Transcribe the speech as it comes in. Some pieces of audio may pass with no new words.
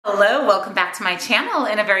Hello, welcome back to my channel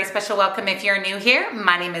and a very special welcome if you're new here.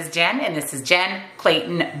 My name is Jen and this is Jen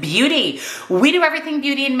Clayton Beauty. We do everything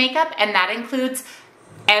beauty and makeup, and that includes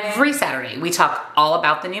every Saturday we talk all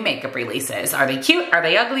about the new makeup releases. Are they cute? Are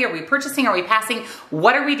they ugly? Are we purchasing? Are we passing?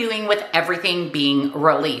 What are we doing with everything being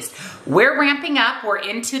released? We're ramping up. We're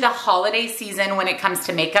into the holiday season when it comes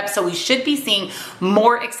to makeup, so we should be seeing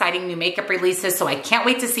more exciting new makeup releases, so I can't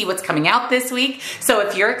wait to see what's coming out this week. So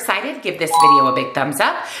if you're excited, give this video a big thumbs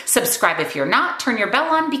up. Subscribe if you're not. Turn your bell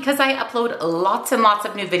on because I upload lots and lots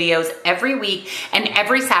of new videos every week, and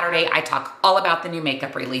every Saturday I talk all about the new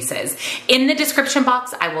makeup releases. In the description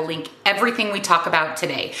box, I will link everything we talk about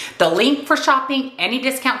today. The link for shopping, any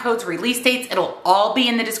discount codes, release dates, it'll all be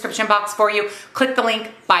in the description box for you. Click the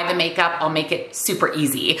link, buy the makeup. I'll make it super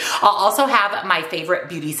easy. I'll also have my favorite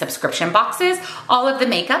beauty subscription boxes, all of the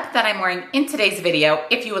makeup that I'm wearing in today's video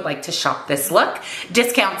if you would like to shop this look,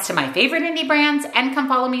 discounts to my favorite indie brands, and come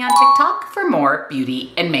follow me on TikTok for more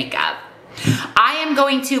beauty and makeup. I am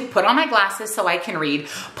going to put on my glasses so I can read,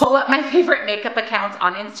 pull up my favorite makeup accounts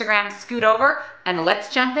on Instagram, scoot over, and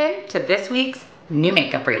let's jump into this week's new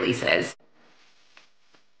makeup releases.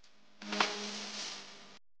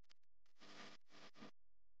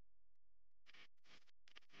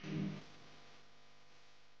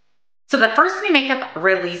 So the first new makeup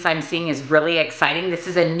release I'm seeing is really exciting. This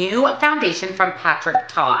is a new foundation from Patrick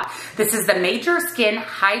Ta. This is the Major Skin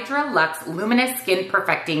Hydra Luxe Luminous Skin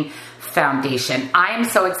Perfecting Foundation. I am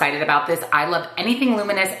so excited about this. I love anything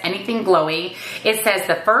luminous, anything glowy. It says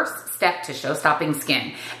the first step to show-stopping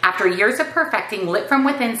skin. After years of perfecting lit from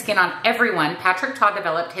within skin on everyone, Patrick Ta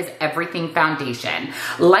developed his Everything Foundation.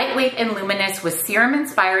 Lightweight and luminous with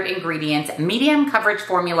serum-inspired ingredients, medium coverage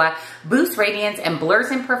formula, boosts radiance and blurs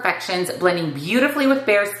imperfections, blending beautifully with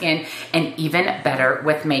bare skin and even better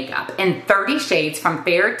with makeup. In 30 shades from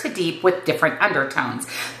fair to deep with different undertones.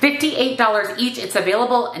 $58 each. It's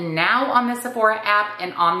available now on the Sephora app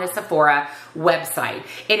and on the Sephora website.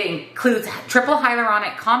 It includes triple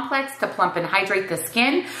hyaluronic complex to plump and hydrate the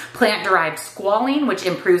skin, plant-derived squalene, which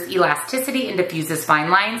improves elasticity and diffuses fine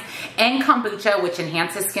lines, and kombucha, which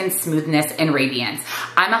enhances skin smoothness and radiance.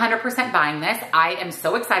 I'm 100% buying this. I am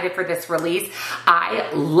so excited for this release.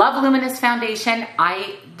 I love luminous foundation.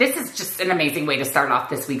 This is just an amazing way to start off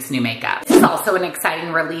this week's new makeup. This is also an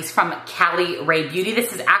exciting release from Cali Ray Beauty.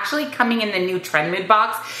 This is actually coming in the new Trend Mood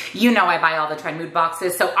box. You know I buy all the Trend Mood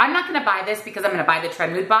boxes, so I'm not gonna buy this because I'm gonna buy the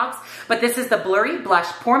Trend Mood box, but this is the Blurry Blush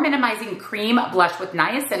Pore Minimizing Cream Blush with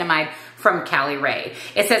Niacinamide from Cali Ray.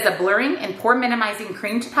 It says a blurring and pore minimizing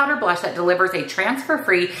cream to powder blush that delivers a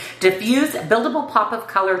transfer-free, diffused, buildable pop of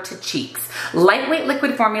color to cheeks. Lightweight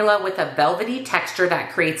liquid formula with a velvety texture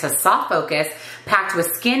that creates a soft focus, packed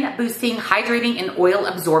with skin-boosting, hydrating, and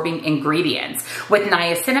oil-absorbing ingredients. With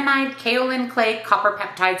niacinamide, kaolin clay, copper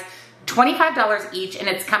peptides, $25 each, and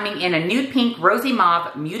it's coming in a nude pink, rosy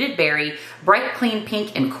mauve, muted berry, bright clean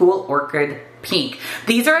pink, and cool orchid pink.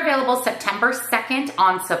 These are available September 2nd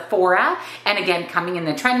on Sephora, and again, coming in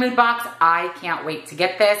the Trend Mood box. I can't wait to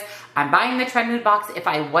get this. I'm buying the Trend Mood box. If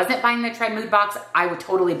I wasn't buying the Trend Mood box, I would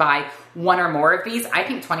totally buy one or more of these. I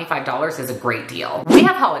think $25 is a great deal. We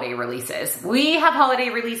have holiday releases.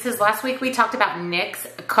 Last week we talked about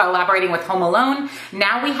NYX collaborating with Home Alone.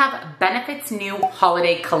 Now we have Benefit's new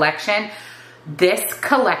holiday collection. This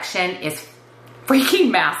collection is freaking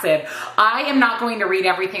massive. I am not going to read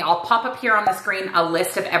everything. I'll pop up here on the screen a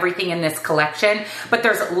list of everything in this collection, but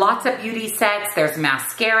there's lots of beauty sets. There's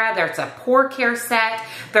mascara, there's a pore care set,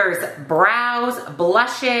 there's brows,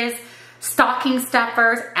 blushes, stocking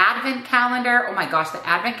stuffers, advent calendar. Oh my gosh, the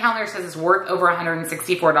advent calendar says it's worth over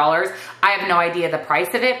 $164. I have no idea the price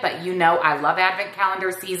of it, but you know I love advent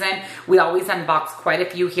calendar season. We always unbox quite a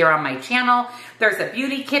few here on my channel. There's a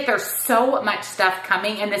beauty kit. There's so much stuff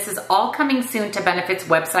coming, and this is all coming soon to Benefit's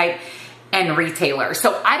website and retailer.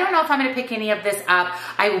 So I don't know if I'm gonna pick any of this up.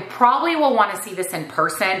 I probably will wanna see this in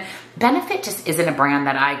person. Benefit just isn't a brand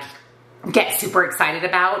that I get super excited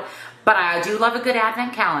about, but I do love a good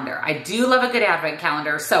advent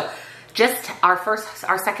calendar. So just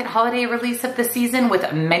our second holiday release of the season,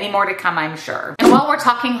 with many more to come, I'm sure. And while we're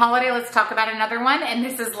talking holiday, let's talk about another one. And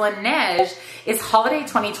this is Laneige's Holiday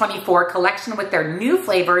 2024 collection with their new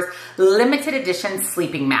flavors, limited edition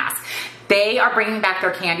sleeping mask. They are bringing back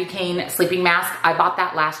their candy cane sleeping mask. I bought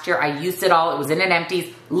that last year. I used it all. It was in an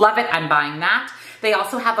empties. Love it. I'm buying that. They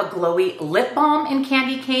also have a glowy lip balm in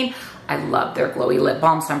candy cane. I love their glowy lip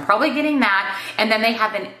balm, so I'm probably getting that. And then they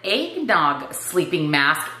have an eggnog sleeping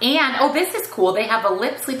mask. And, oh, this is cool. They have a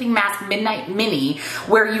lip sleeping mask midnight mini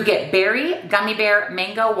where you get berry, gummy bear,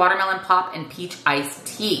 mango, watermelon pop, and peach iced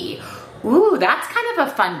tea. Ooh, that's kind of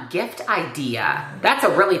a fun gift idea. That's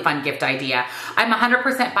a really fun gift idea. I'm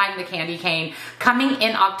 100% buying the candy cane, coming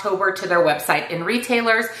in October to their website and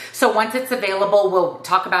retailers. So once it's available, we'll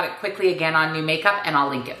talk about it quickly again on new makeup and I'll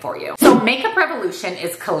link it for you. So Makeup Revolution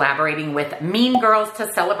is collaborating with Mean Girls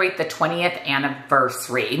to celebrate the 20th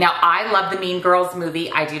anniversary. Now, I love the Mean Girls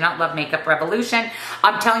movie. I do not love Makeup Revolution.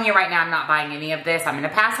 I'm telling you right now, I'm not buying any of this. I'm gonna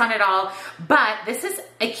pass on it all, but this is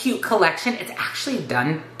a cute collection. It's actually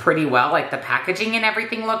done pretty well. Like the packaging and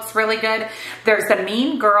everything looks really good. There's the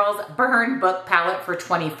Mean Girls Burn Book Palette for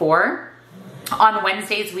 $24. On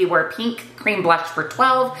Wednesdays, we were pink cream blush for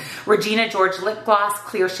 $12, Regina George lip gloss,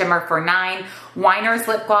 clear shimmer for $9, Winer's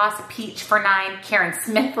lip gloss, peach for $9, Karen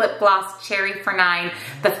Smith lip gloss, cherry for $9,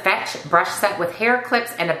 the Fetch brush set with hair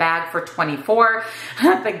clips and a bag for $24,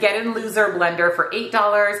 the Get and Loser blender for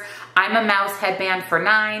 $8, I'm a Mouse headband for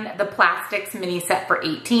 $9, the Plastics mini set for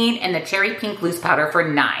 $18, and the cherry pink loose powder for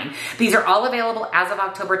 $9. These are all available as of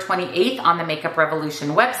October 28th on the Makeup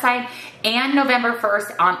Revolution website and November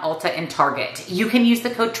 1st on Ulta and Target. You can use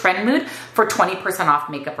the code TRENDMOOD for 20% off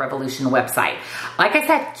Makeup Revolution website. Like I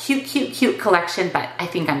said, cute, cute, cute collection, but I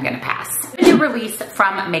think I'm gonna pass. A new release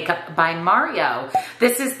from Makeup by Mario.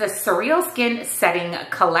 This is the Surreal Skin Setting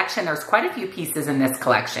Collection. There's quite a few pieces in this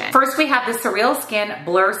collection. First, we have the Surreal Skin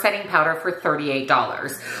Blur Setting Powder for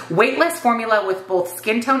 $38. Weightless formula with both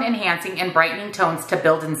skin tone enhancing and brightening tones to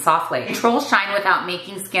build and softly. Control shine without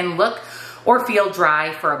making skin look or feel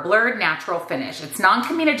dry for a blurred natural finish. It's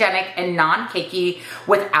non-comedogenic and non-cakey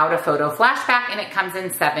without a photo flashback, and it comes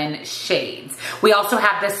in 7 shades. We also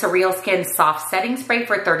have the Surreal Skin Soft Setting Spray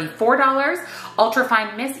for $34.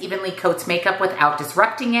 Ultrafine Mist evenly coats makeup without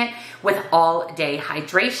disrupting it with all-day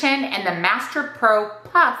hydration, and the Master Pro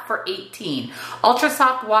Puff for $18. Ultra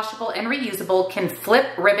soft, washable, and reusable, can flip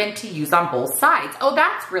ribbon to use on both sides. Oh,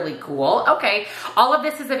 that's really cool. Okay, all of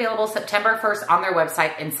this is available September 1st on their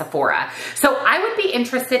website in Sephora. So I would be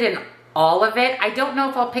interested in all of it. I don't know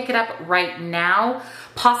if I'll pick it up right now,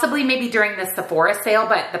 possibly maybe during the Sephora sale,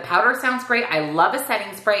 but the powder sounds great. I love a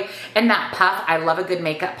setting spray, and that puff, I love a good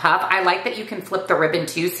makeup puff. I like that you can flip the ribbon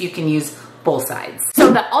too, so you can use both sides.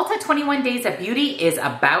 So the Ulta 21 Days of Beauty is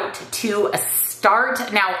about to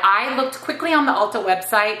start. Now, I looked quickly on the Ulta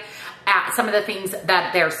website at some of the things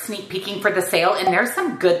that they're sneak peeking for the sale, and there's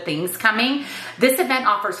some good things coming. This event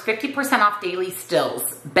offers 50% off daily stills,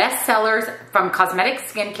 best sellers from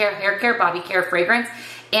cosmetics, skincare, hair care, body care, fragrance,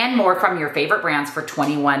 and more from your favorite brands for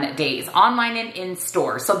 21 days, online and in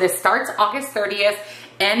store. So this starts August 30th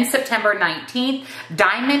and September 19th.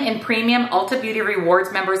 Diamond and Premium Ulta Beauty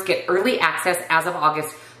Rewards members get early access as of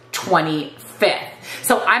August 25th.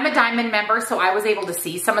 So I'm a Diamond member, so I was able to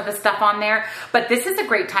see some of the stuff on there, but this is a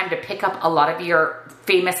great time to pick up a lot of your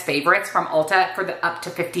famous favorites from Ulta for the up to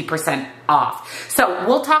 50% off. So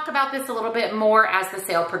we'll talk about this a little bit more as the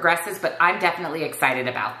sale progresses, but I'm definitely excited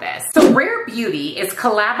about this. So Rare Beauty is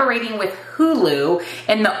collaborating with Hulu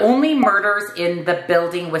in The Only Murders in the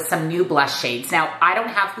Building with some new blush shades. Now, I don't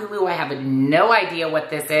have Hulu. I have no idea what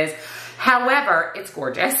this is. However, it's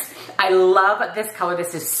gorgeous. I love this color.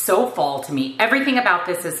 This is so fall to me. Everything about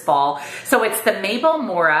this is fall. So it's the Mabel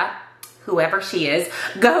Mora, whoever she is,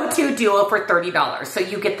 go-to duo for $30. So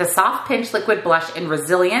you get the Soft Pinch Liquid Blush in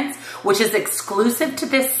Resilience, which is exclusive to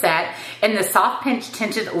this set, and the Soft Pinch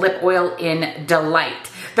Tinted Lip Oil in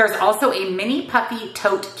Delight. There's also a mini puffy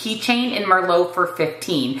tote keychain in Merlot for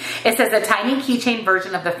 $15. It says a tiny keychain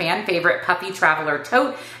version of the fan favorite puffy traveler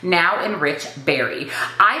tote, now in Rich Berry.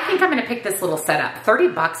 I think I'm gonna pick this little setup. 30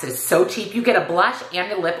 bucks is so cheap. You get a blush and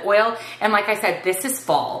a lip oil. And like I said, this is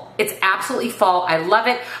fall. It's absolutely fall. I love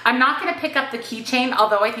it. I'm not gonna pick up the keychain,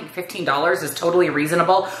 although I think $15 is totally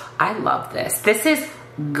reasonable. I love this. This is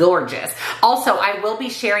gorgeous. Also, I will be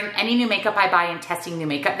sharing any new makeup I buy and testing new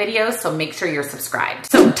makeup videos, so make sure you're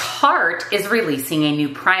subscribed. So Tarte is releasing a new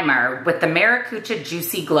primer with the Maracuja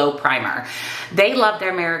Juicy Glow Primer. They love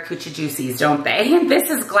their Maracuja Juicies, don't they? This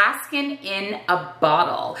is glass skin in a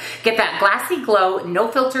bottle. Get that glassy glow, no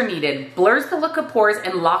filter needed, blurs the look of pores,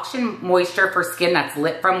 and locks in moisture for skin that's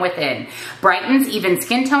lit from within. Brightens even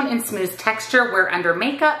skin tone and smooths texture, wear under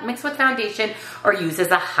makeup, mix with foundation, or use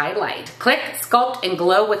as a highlight. Click, sculpt, and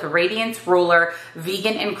glow with Radiance Roller,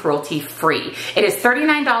 vegan and cruelty free. It is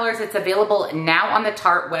 $39. It's available now on the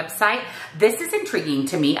Tarte website. This is intriguing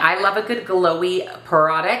to me. I love a good glowy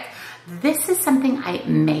product. This is something I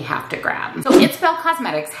may have to grab. So It's Belle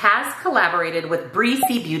Cosmetics has collaborated with Bree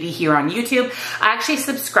C Beauty here on YouTube. I actually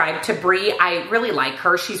subscribe to Bree. I really like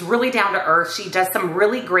her. She's really down to earth. She does some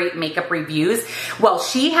really great makeup reviews. Well,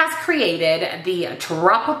 she has created the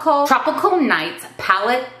Tropical Nights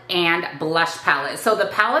palette and blush palette. So the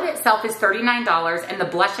palette itself is $39 and the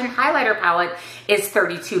blush and highlighter palette is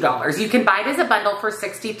 $32. You can buy it as a bundle for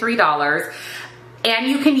 $63 and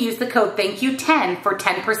you can use the code THANKYOU10 for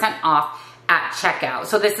 10% off at checkout.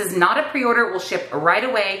 So this is not a pre-order, it will ship right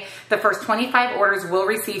away. The first 25 orders will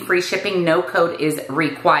receive free shipping, no code is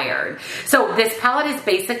required. So this palette is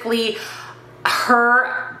basically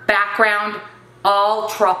her background, all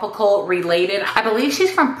tropical related. I believe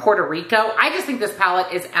she's from Puerto Rico. I just think this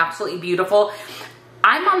palette is absolutely beautiful.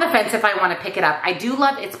 I'm on the fence if I want to pick it up. I do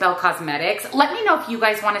love It's Belle Cosmetics. Let me know if you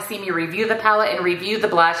guys want to see me review the palette and review the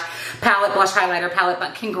blush highlighter palette,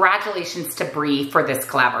 but congratulations to Brie for this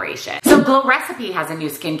collaboration. So Glow Recipe has a new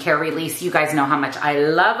skincare release. You guys know how much I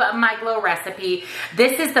love my Glow Recipe.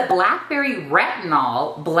 This is the Blackberry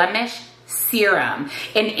Retinol Blemish Serum,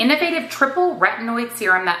 an innovative triple retinoid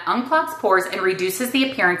serum that unclogs pores and reduces the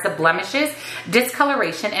appearance of blemishes,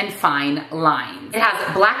 discoloration, and fine lines. It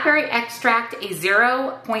has blackberry extract, a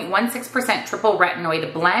 0.16% triple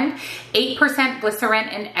retinoid blend, 8% glycerin,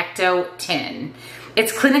 and ectotin.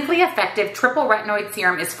 Its clinically effective triple retinoid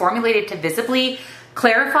serum is formulated to visibly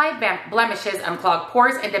clarify blemishes, unclog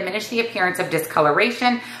pores, and diminish the appearance of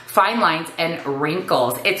discoloration, fine lines, and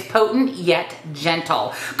wrinkles. It's potent yet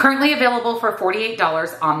gentle. Currently available for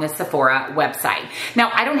 $48 on the Sephora website. Now,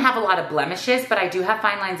 I don't have a lot of blemishes, but I do have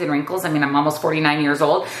fine lines and wrinkles. I mean, I'm almost 49 years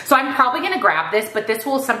old, so I'm probably gonna grab this, but this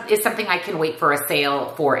is something I can wait for a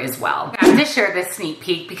sale for as well. I have to share this sneak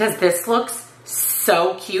peek because this looks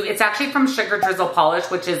so cute. It's actually from Sugar Drizzle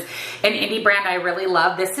Polish, which is an indie brand I really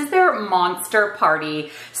love. This is their Monster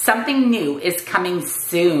Party. Something new is coming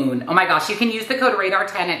soon. Oh my gosh, you can use the code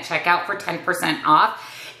RADAR10 at checkout for 10% off.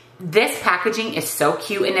 This packaging is so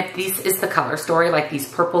cute, and if this is the color story, like these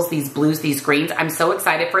purples, these blues, these greens, I'm so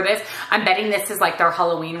excited for this. I'm betting this is like their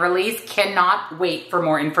Halloween release. Cannot wait for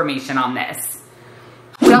more information on this.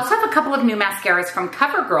 We also have a couple of new mascaras from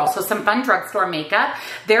Covergirl, so some fun drugstore makeup.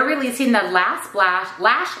 They're releasing the Lash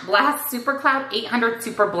Blast Super Cloud 800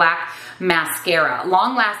 Super Black Mascara.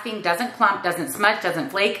 Long lasting, doesn't clump, doesn't smudge,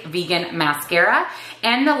 doesn't flake, vegan mascara.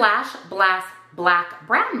 And the Lash Blast Black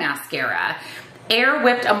Brown Mascara. Air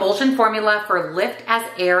whipped emulsion formula for lift as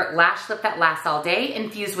air lash lift that lasts all day,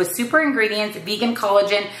 infused with super ingredients, vegan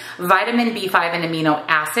collagen, vitamin B5 and amino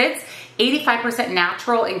acids, 85%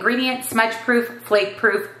 natural ingredient, smudge proof, flake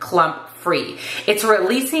proof, clump free. It's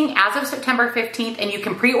releasing as of September 15th and you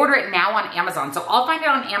can pre-order it now on Amazon. So I'll find it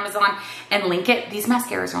on Amazon and link it. These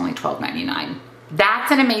mascaras are only $12.99.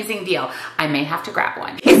 That's an amazing deal. I may have to grab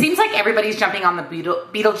one. It seems like everybody's jumping on the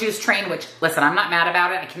Beetlejuice train, which, listen, I'm not mad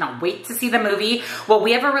about it. I cannot wait to see the movie. Well,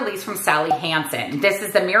 we have a release from Sally Hansen. This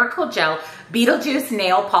is the Miracle Gel Beetlejuice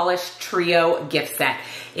Nail Polish Trio gift set.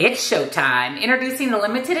 It's showtime. Introducing the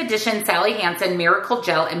limited edition Sally Hansen Miracle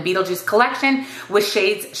Gel and Beetlejuice collection with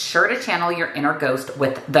shades sure to channel your inner ghost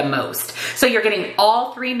with the most. So you're getting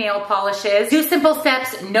all 3 nail polishes, 2 simple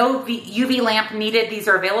steps, no UV lamp needed. These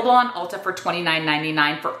are available on Ulta for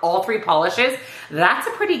 $29.99 for all 3 polishes. That's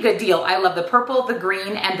a pretty good deal. I love the purple, the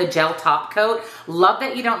green, and the gel top coat. Love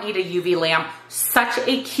that you don't need a UV lamp. Such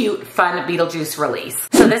a cute, fun Beetlejuice release.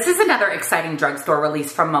 So this is another exciting drugstore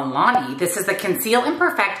release from Milani. This is the Conceal and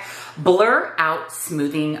Perfect Blur Out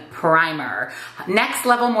Smoothing Primer. Next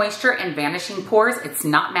level moisture and vanishing pores. It's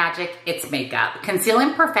not magic, it's makeup. Conceal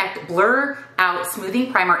and Perfect Blur Out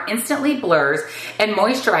Smoothing Primer instantly blurs and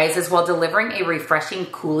moisturizes while delivering a refreshing,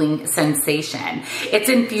 cooling sensation. It's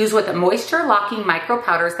infused with moisture locking micro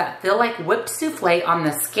powders that feel like whipped souffle on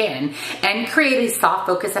the skin and create a soft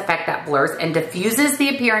focus effect that blurs and diffuses the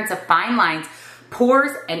appearance of fine lines,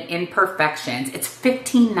 pores, and imperfections. It's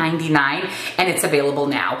 $15.99 and it's available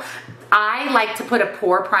now. I like to put a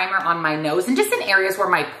pore primer on my nose and just in areas where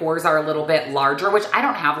my pores are a little bit larger, which I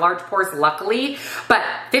don't have large pores luckily, but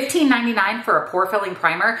 $15.99 for a pore filling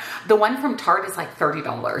primer. The one from Tarte is like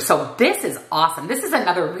 $30. So this is awesome. This is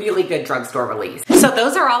another really good drugstore release. So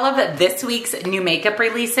those are all of this week's new makeup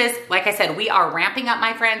releases. Like I said, we are ramping up,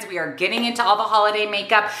 my friends. We are getting into all the holiday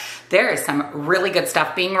makeup. There is some really good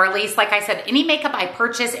stuff being released. Like I said, any makeup I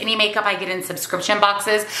purchase, any makeup I get in subscription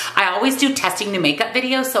boxes, I always do testing new makeup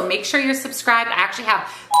videos. So make sure you're subscribed. I actually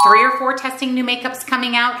have 3 or 4 testing new makeups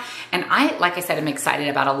coming out. And like I said, I'm excited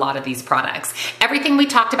about a lot of these products. Everything we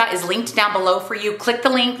talked about is linked down below for you. Click the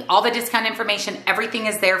link, all the discount information, everything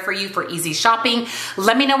is there for you for easy shopping.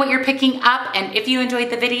 Let me know what you're picking up. And if you enjoyed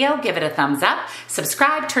the video, give it a thumbs up,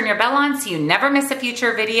 subscribe, turn your bell on so you never miss a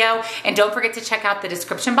future video. And don't forget to check out the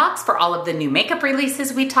description box for all of the new makeup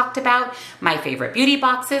releases we talked about, my favorite beauty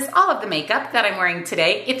boxes, all of the makeup that I'm wearing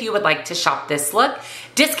today if you would like to shop this look,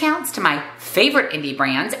 discounts, to my favorite indie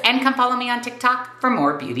brands, and come follow me on TikTok for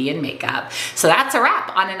more beauty and makeup. So that's a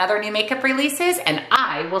wrap on another new makeup releases, and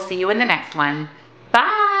I will see you in the next one.